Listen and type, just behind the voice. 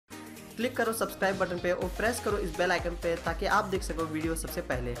Click करो subscribe button पे और प्रेस करो इस बेल आइकन पे ताकि आप देख सको वीडियो सबसे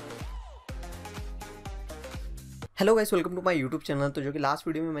पहले। Hello guys, welcome to my YouTube channel. तो जो कि लास्ट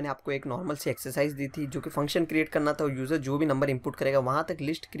वीडियो में मैंने आपको एक नॉर्मल सी एक्सरसाइज दी थी जो कि फंक्शन क्रिएट करना था और यूज़र जो भी नंबर इंपुट करेगा वहाँ तक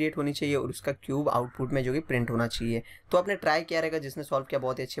लिस्ट क्रिएट होनी चाहिए और उसका क्यूब आउटपुट में जो कि प्रिंट होना चाहिए। तो आपने ट्राई किया रहेगा, जिसने सॉल्व किया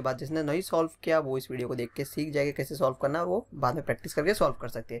बहुत ही अच्छी बात, जिसने नहीं सॉल्व किया वो इस वीडियो को देख के सीख जाएगा कैसे सॉल्व करना, वो बाद में प्रैक्टिस करके सॉल्व कर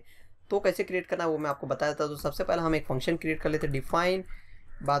सकते हैं। तो कैसे क्रिएट करना वो मैं आपको बताया था। तो सबसे पहले हम एक फंक्शन क्रिएट कर लेते हैं डिफाइन,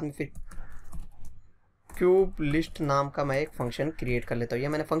 बाद में फिर क्यूब लिस्ट नाम का मैं एक फंक्शन क्रिएट कर लेता हूँ। ये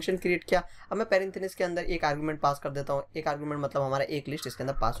मैंने फंक्शन क्रिएट किया। अब मैं पैरेंथेसिस के अंदर एक आर्गुमेंट पास कर देता हूँ। एक आर्गुमेंट मतलब हमारा एक लिस्ट इसके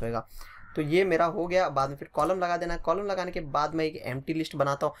अंदर पास होएगा। तो ये मेरा हो गया। बाद में फिर कॉलम लगा देना है। कॉलम लगाने के बाद मैं एक एम्प्टी लिस्ट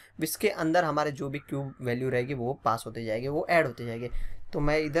बनाता हूँ जिसके अंदर हमारे जो भी क्यूब वैल्यू रहेगी वो पास होते जाएगी, वो ऐड होते जाएंगे। तो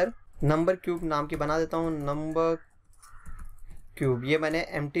मैं इधर नंबर क्यूब नाम की बना देता हूँ, नंबर क्यूब। ये मैंने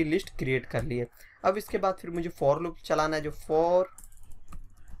एम्प्टी लिस्ट क्रिएट कर ली है। अब इसके बाद फिर मुझे फॉर लूप चलाना है, जो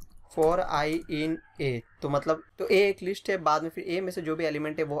फॉर आई इन ए। तो मतलब तो ए एक लिस्ट है, बाद में फिर ए में से जो भी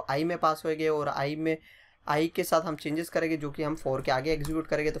एलिमेंट है वो आई में पास होएंगे और आई के साथ हम चेंजेस करेंगे जो कि हम फॉर के आगे एग्जीक्यूट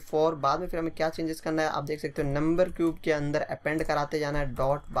करेंगे। तो फॉर बाद में फिर हमें क्या चेंजेस करना है आप देख सकते हो। नंबर क्यूब के अंदर अपेंड कराते जाना है,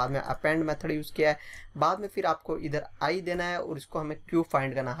 डॉट, बाद में अपेंड मेथड यूज़ किया है। बाद में फिर आपको इधर आई देना है और इसको हमें क्यूब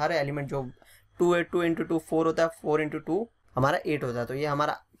फाइंड करना है। हर एलिमेंट जो 2 इंटू 2 4 होता है, 4 इंटू 2 हमारा 8 होता है। तो ये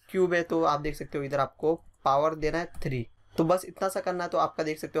हमारा क्यूब है। तो आप देख सकते हो इधर आपको पावर देना है 3। तो बस इतना सा करना है। तो आपका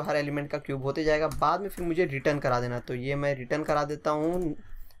देख सकते हो हर एलिमेंट का क्यूब होते जाएगा। बाद में फिर मुझे रिटर्न करा देना। तो ये मैं रिटर्न करा देता हूँ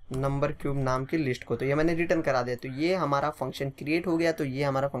नंबर क्यूब नाम की लिस्ट को। तो ये मैंने रिटर्न करा दिया। तो ये हमारा फंक्शन क्रिएट हो गया। तो ये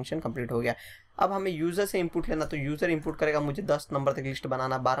हमारा फंक्शन कंप्लीट हो गया। अब हमें यूज़र से इंपुट लेना। तो यूज़र इंपुट करेगा मुझे 10 नंबर तक लिस्ट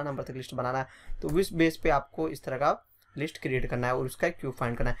बनाना, 12 नंबर तक लिस्ट बनाना है। तो इस बेस पे आपको इस तरह का लिस्ट क्रिएट करना है और उसका एक क्यूब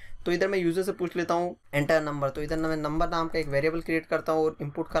फाइंड करना है। तो इधर मैं यूज़र से पूछ लेता हूँ एंटर नंबर। तो इधर मैं नंबर नाम का एक वेरिएबल क्रिएट करता हूँ और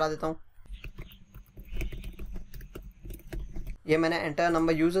इंपुट करा देता हूँ। ये मैंने एंटर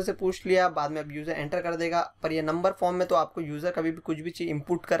नंबर यूज़र से पूछ लिया। बाद में अब यूज़र एंटर कर देगा। पर ये नंबर फॉर्म में तो आपको यूज़र कभी भी कुछ भी चीज़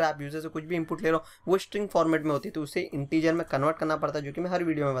इंपुट कर रहा है, आप यूज़र से कुछ भी इंपुट ले रहे हो वो स्ट्रिंग फॉर्मेट में होती है। तो उसे इंटीजर में कन्वर्ट करना पड़ता है, जो कि मैं हर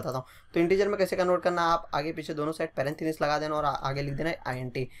वीडियो में बताता हूँ। तो इंटीजर में कैसे कन्वर्ट करना, आप आगे पीछे दोनों साइड पैरेंथेसिस लगा देना और आगे लिख देना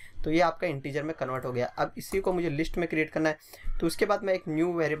INT। तो ये आपका इंटीजर में कन्वर्ट हो गया। अब इसी को मुझे लिस्ट में क्रिएट करना है। तो उसके बाद मैं एक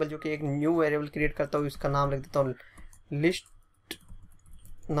न्यू वेरिएबल क्रिएट करता हूँ। इसका नाम लिख देता हूँ लिस्ट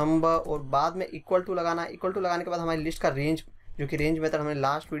नंबर और बाद में इक्वल टू लगाना। इक्वल टू लगाने के बाद हमारी लिस्ट का रेंज, जो कि रेंज मेथड हमने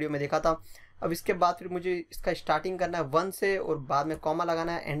लास्ट वीडियो में देखा था। अब इसके बाद फिर मुझे इसका स्टार्टिंग करना है 1 से और बाद में कॉमा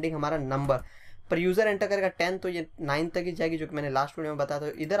लगाना है, एंडिंग हमारा नंबर। पर यूज़र एंटर करेगा 10 तो ये 9 तक ही जाएगी, जो कि मैंने लास्ट वीडियो में बताया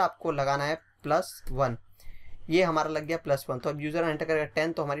था। इधर आपको लगाना है +1। ये हमारा लग गया +1। तो अब यूज़र एंटर करेगा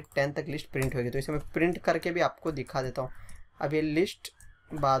 10 तो हमारी 10 तक लिस्ट प्रिंट होगी। तो इसे मैं प्रिंट करके भी आपको दिखा देता हूँ। अब ये लिस्ट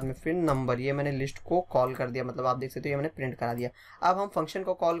बाद में फिर नंबर, ये मैंने लिस्ट को कॉल कर दिया, मतलब आप देख सकते हो ये मैंने प्रिंट करा दिया। अब हम फंक्शन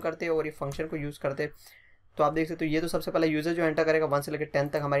को कॉल करते हैं और ये फंक्शन को यूज़ करते हैं। तो आप देख सकते हो ये तो सबसे पहले यूज़र जो एंटर करेगा 1 से लेकर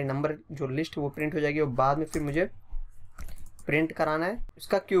 10 तक हमारी नंबर जो लिस्ट वो प्रिंट हो जाएगी और बाद में फिर मुझे प्रिंट कराना है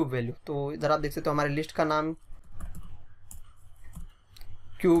इसका क्यूब वैल्यू। तो इधर आप देख सकते हो हमारी लिस्ट का नाम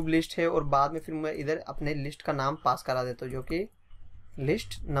क्यूब लिस्ट है और बाद में फिर मैं इधर अपने लिस्ट का नाम पास करा देता हूँ, जो कि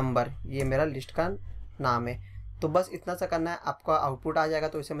लिस्ट नंबर, ये मेरा लिस्ट का नाम है। तो बस इतना सा करना है, आपका आउटपुट आ जाएगा।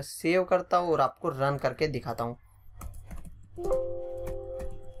 तो इसे मैं सेव करता हूँ और आपको रन करके दिखाता हूँ।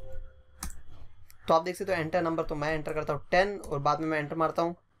 तो आप देख सकते हो एंटर नंबर, तो मैं एंटर करता हूँ 10 और बाद में मैं एंटर मारता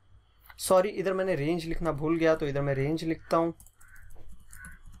हूँ। सॉरी, इधर मैंने रेंज लिखना भूल गया। तो इधर मैं रेंज लिखता हूँ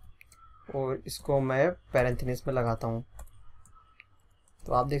और इसको मैं पैरेंथेसिस में लगाता हूँ।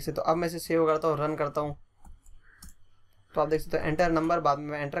 तो आप देख सकते हो अब मैं इसे सेव करता हूँ, रन करता हूँ। तो आप देख सकते हो एंटर नंबर, बाद में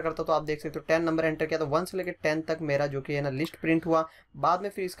मैं एंटर करता हूँ। तो आप देख सकते हो 10 नंबर एंटर किया तो 1 से लेकर 10 तक मेरा जो कि है ना लिस्ट प्रिंट हुआ। बाद में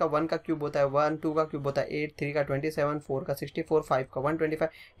फिर इसका 1 का क्यूब होता है 1, 2 का क्यूब होता है 8, 3 का 27, 4 का 64, 5 का 125।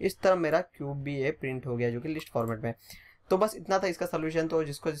 इस तरह मेरा क्यूब भी ये प्रिंट हो गया जो कि लिस्ट फॉर्मेट में। तो बस इतना था इसका सोल्यूशन। तो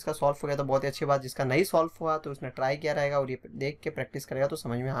जिसका सॉल्व हो गया तो बहुत ही अच्छी बात, जिसका नहीं सॉल्व हुआ तो उसने ट्राई किया रहेगा और ये देख के प्रैक्टिस करेगा तो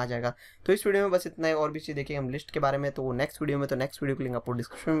समझ में आ जाएगा। तो इस वीडियो में बस इतना है। और भी चीज़ देखिए हम लिस्ट के बारे में तो नेक्स्ट वीडियो की लिंक आपको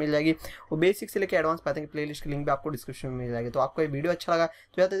डिस्क्रिप्शन में मिल जाएगी और बेसिक से लेकर एडवांस पाइथन की प्लेलिस्ट की लिंक भी आपको डिस्क्रिप्शन में मिल जाएगी। तो आपको ये वीडियो अच्छा लगा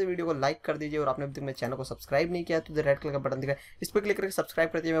तो जाते वीडियो को लाइक कर दीजिए और आपने अभी तक मेरे चैनल को सब्सक्राइब नहीं किया तो रेड कलर का बटन दिखा है, इस पर क्लिक करके सब्सक्राइब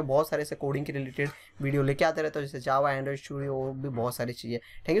कर दीजिए। मैं बहुत सारे से कोडिंग के रिलेटेड वीडियो लेके आते रहता हूँ, जैसे जावा, एंड्रॉइड स्टूडियो और भी बहुत सारी चीज़ें।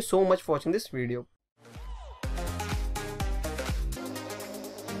 Thank you so much for watching this video.